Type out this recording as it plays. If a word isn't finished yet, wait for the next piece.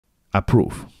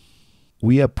approve.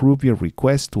 We approve your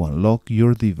request to unlock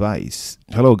your device.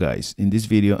 Hello guys, in this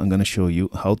video I'm going to show you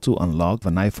how to unlock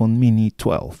an iPhone mini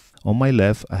 12. On my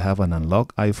left I have an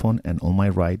unlocked iPhone and on my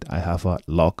right I have a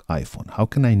locked iPhone. How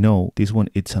can I know this one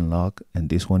is unlocked and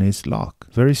this one is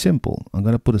locked? Very simple. I'm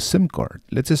going to put a SIM card.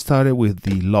 Let's start it with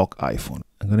the locked iPhone.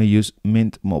 I'm going to use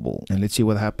Mint Mobile and let's see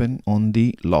what happened on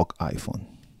the locked iPhone.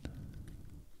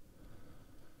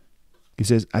 It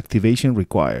says activation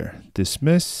required.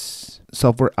 Dismiss.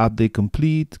 Software update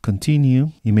complete.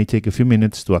 Continue. It may take a few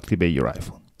minutes to activate your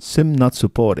iPhone. SIM not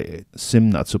supported.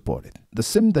 SIM not supported. The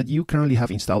SIM that you currently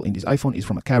have installed in this iPhone is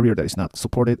from a carrier that is not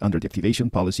supported under the activation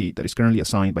policy that is currently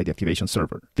assigned by the activation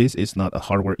server. This is not a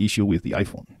hardware issue with the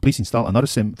iPhone. Please install another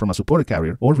SIM from a supported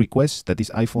carrier or request that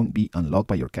this iPhone be unlocked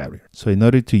by your carrier. So in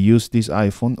order to use this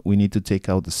iPhone, we need to take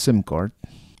out the SIM card.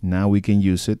 Now we can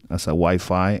use it as a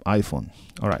Wi-Fi iPhone.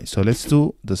 All right, so let's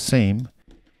do the same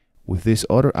with this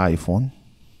other iPhone,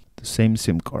 the same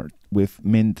SIM card with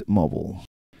Mint Mobile.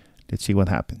 Let's see what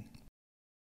happened.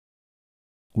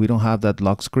 We don't have that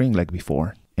lock screen like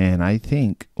before. And I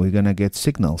think we're gonna get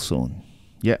signal soon.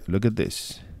 Yeah, look at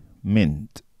this.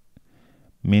 Mint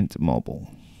Mobile.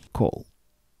 Cool.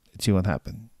 Let's see what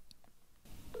happened.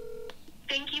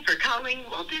 Thank you for calling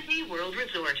Walt Disney World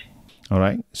Resort. All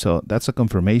right, so that's a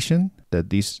confirmation that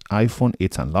this iPhone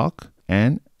is unlocked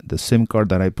and the SIM card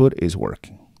that I put is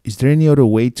working. Is there any other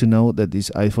way to know that this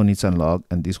iPhone is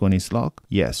unlocked and this one is locked?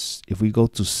 Yes, if we go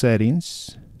to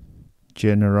settings,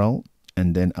 general,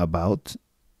 and then about,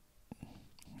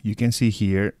 you can see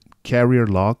here carrier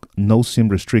lock, no SIM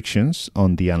restrictions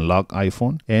on the unlocked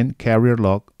iPhone and carrier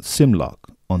lock, SIM lock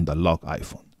on the locked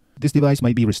iPhone. This device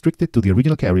might be restricted to the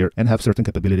original carrier and have certain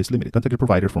capabilities limited. Contact your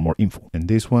provider for more info. And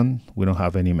this one, we don't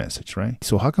have any message, right?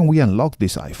 So how can we unlock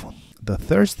this iPhone? The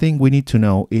first thing we need to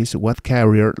know is what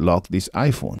carrier locked this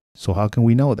iPhone. So how can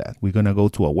we know that? We're going to go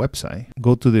to a website.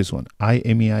 Go to this one,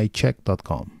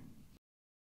 IMEIcheck.com.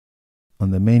 On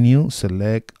the menu,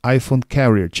 select iPhone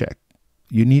carrier check.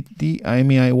 You need the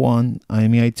IMEI 1,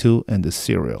 IMEI 2, and the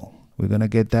serial. We're going to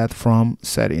get that from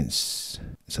settings.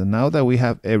 So now that we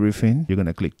have everything, you're going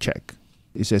to click check.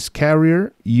 It says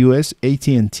carrier US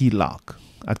AT&T lock,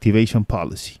 activation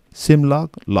policy, SIM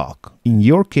lock. In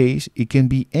your case, it can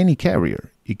be any carrier.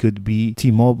 It could be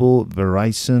T-Mobile,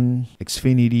 Verizon,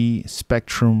 Xfinity,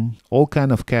 Spectrum, all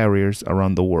kind of carriers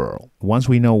around the world. Once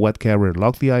we know what carrier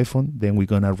locked the iPhone, then we're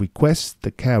going to request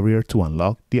the carrier to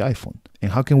unlock the iPhone.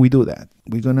 And how can we do that?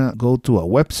 We're going to go to a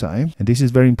website. And this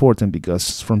is very important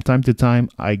because from time to time,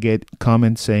 I get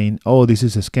comments saying, oh, this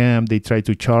is a scam. They try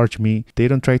to charge me. They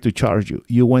don't try to charge you.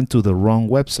 You went to the wrong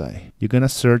website. You're going to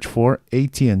search for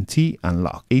AT&T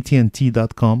Unlock,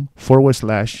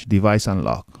 AT&T.com/device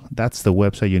unlock. That's the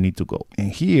website you need to go.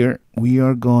 And here we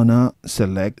are going to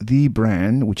select the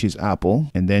brand, which is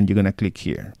Apple. And then you're going to click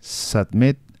here,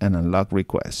 submit an unlock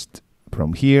request.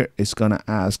 From here, it's going to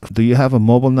ask, do you have a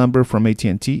mobile number from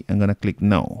AT&T? I'm going to click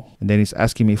no. And then it's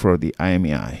asking me for the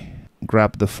IMEI.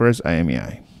 Grab the first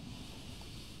IMEI.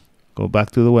 Go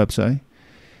back to the website.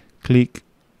 Click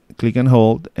and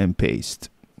hold and paste.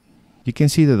 You can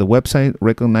see that the website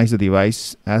recognizes the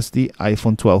device as the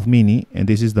iPhone 12 mini. And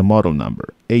this is the model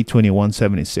number,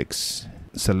 A2176.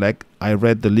 Select I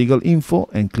read the legal info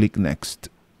and click next.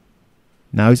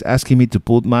 Now it's asking me to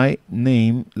put my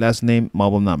name, last name,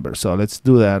 mobile number. So let's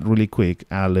do that really quick.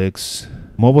 Alex,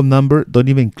 mobile number, don't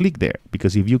even click there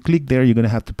because if you click there, you're going to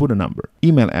have to put a number.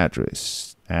 Email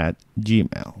address at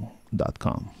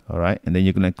gmail.com. All right. And then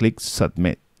you're going to click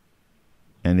submit.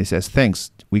 And it says, thanks,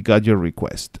 we got your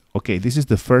request. Okay, this is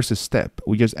the first step.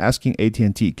 We're just asking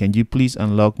AT&T, can you please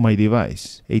unlock my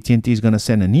device? AT&T is going to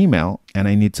send an email and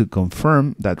I need to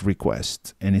confirm that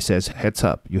request. And it says, heads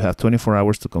up, you have 24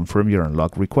 hours to confirm your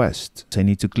unlock request. So I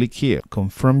need to click here,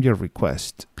 confirm your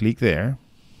request. Click there.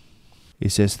 It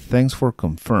says, thanks for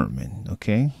confirming.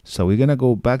 Okay, so we're going to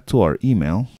go back to our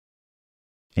email.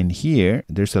 And here,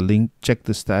 there's a link, check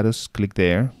the status, click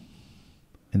there.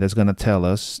 And that's going to tell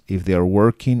us if they are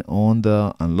working on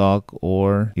the unlock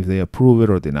or if they approve it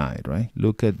or deny it, right?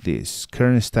 Look at this.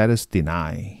 Current status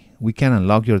deny. We can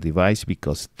unlock your device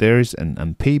because there's an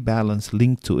unpaid balance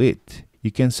linked to it.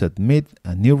 You can submit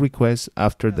a new request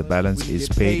after the balance is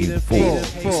paid in full.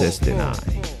 It says deny.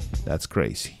 That's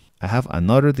crazy. I have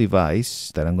another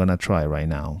device that I'm going to try right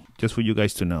now, just for you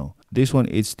guys to know. This one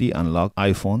is the unlocked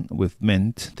iPhone with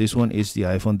Mint. This one is the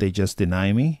iPhone they just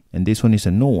denied me. And this one is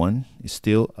a new one. It's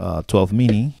still 12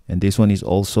 mini. And this one is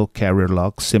also carrier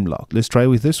lock, SIM lock. Let's try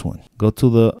with this one. Go to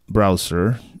the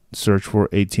browser, search for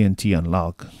AT&T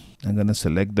Unlock. I'm going to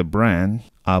select the brand,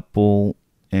 Apple,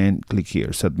 and click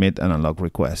here, submit an unlock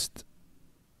request.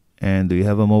 And do you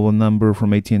have a mobile number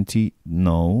from AT&T?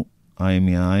 No.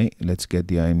 IMEI, let's get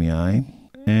the IMEI.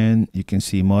 And you can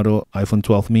see model iPhone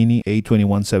 12 mini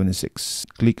A2176.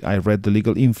 Click I read the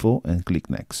legal info and click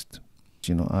next.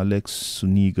 Alex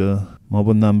Suniga,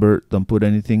 mobile number, don't put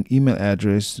anything, email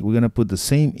address, we're gonna put the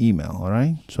same email, all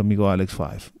right? So amigo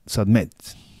Alex5,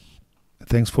 submit.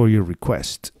 Thanks for your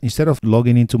request. Instead of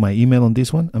logging into my email on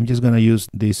this one, I'm just gonna use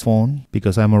this phone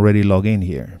because I'm already logged in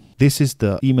here. This is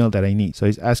the email that I need. So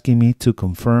it's asking me to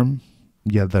confirm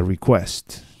the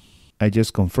request. I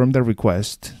just confirmed the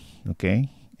request,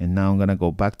 okay? And now I'm gonna go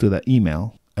back to the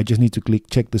email. I just need to click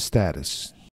check the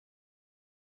status.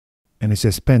 And it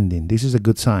says pending. This is a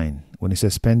good sign when it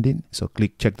says pending. So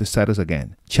click check the status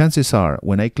again. Chances are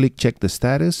when I click check the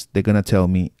status, they're going to tell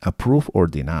me approve or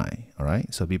deny. All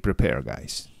right. So be prepared,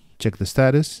 guys. Check the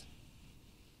status.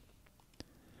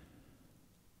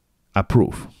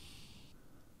 Approve.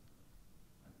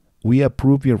 We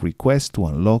approve your request to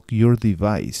unlock your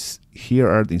device. Here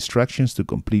are the instructions to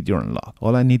complete your unlock.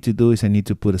 All I need to do is I need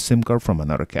to put a SIM card from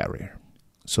another carrier.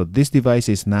 So this device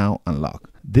is now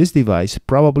unlocked. This device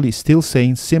probably still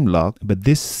saying SIM lock, but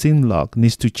this SIM lock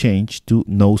needs to change to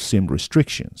no SIM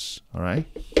restrictions. All right.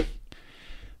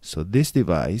 So this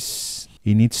device,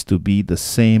 it needs to be the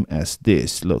same as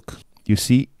this. Look, you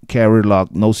see carrier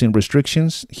lock, no SIM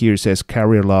restrictions. Here it says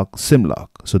carrier lock, SIM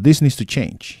lock. So this needs to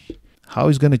change. How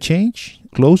is going to change?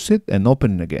 Close it and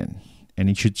open it again. And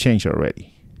it should change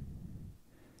already.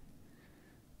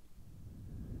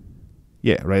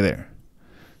 Yeah, right there.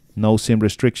 No SIM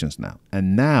restrictions now.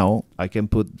 And now I can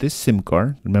put this SIM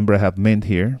card. Remember I have Mint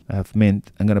here. I have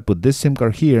Mint. I'm going to put this SIM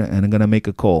card here and I'm going to make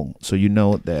a call so you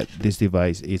know that this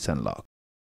device is unlocked.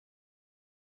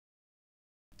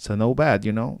 So no bad,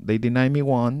 They deny me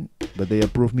one, but they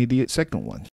approve me the second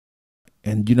one.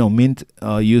 And Mint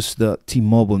use the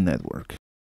T-Mobile network.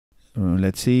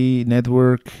 Let's see,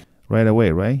 network right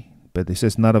away, right? But it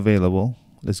says not available.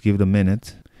 Let's give it a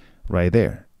minute. Right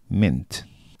there, Mint.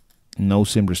 No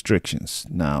SIM restrictions.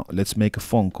 Now, let's make a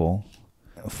phone call.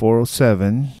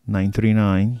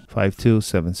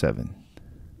 407-939-5277.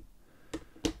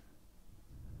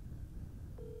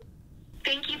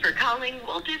 Thank you for calling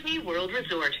Walt Disney World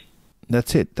Resort.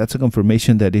 That's it. That's a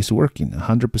confirmation that it's working.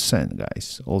 100%,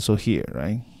 guys. Also here,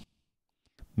 right?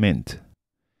 Mint.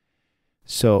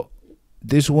 So,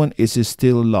 this one is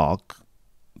still locked,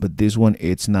 but this one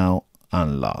it's now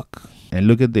unlocked. And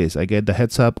look at this. I get the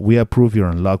heads up. We approve your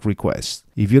unlock request.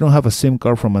 If you don't have a SIM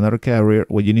card from another carrier,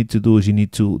 what you need to do is you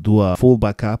need to do a full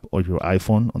backup of your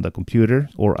iPhone on the computer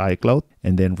or iCloud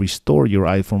and then restore your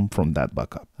iPhone from that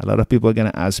backup. A lot of people are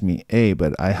going to ask me, hey,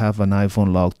 but I have an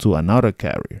iPhone locked to another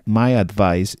carrier. My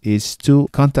advice is to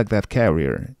contact that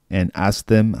carrier and ask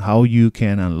them how you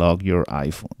can unlock your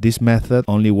iPhone. This method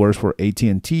only works for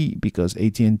AT&T because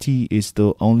AT&T is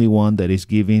the only one that is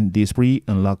giving this free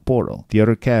unlock portal. The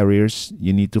other carriers,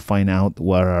 you need to find out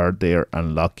what are their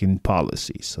unlocking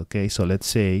policies. Okay, so let's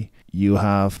say you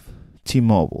have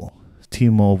T-Mobile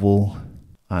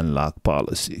unlock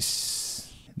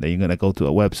policies. Then you're going to go to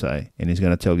a website and it's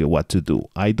going to tell you what to do.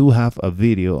 I do have a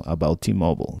video about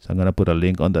T-Mobile, so I'm going to put a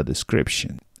link on the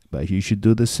description. But you should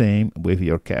do the same with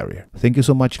your carrier. Thank you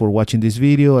so much for watching this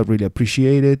video. I really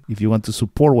appreciate it. If you want to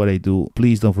support what I do,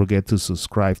 please don't forget to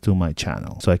subscribe to my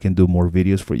channel so I can do more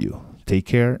videos for you. Take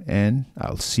care and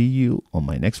I'll see you on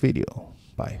my next video.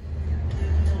 Bye.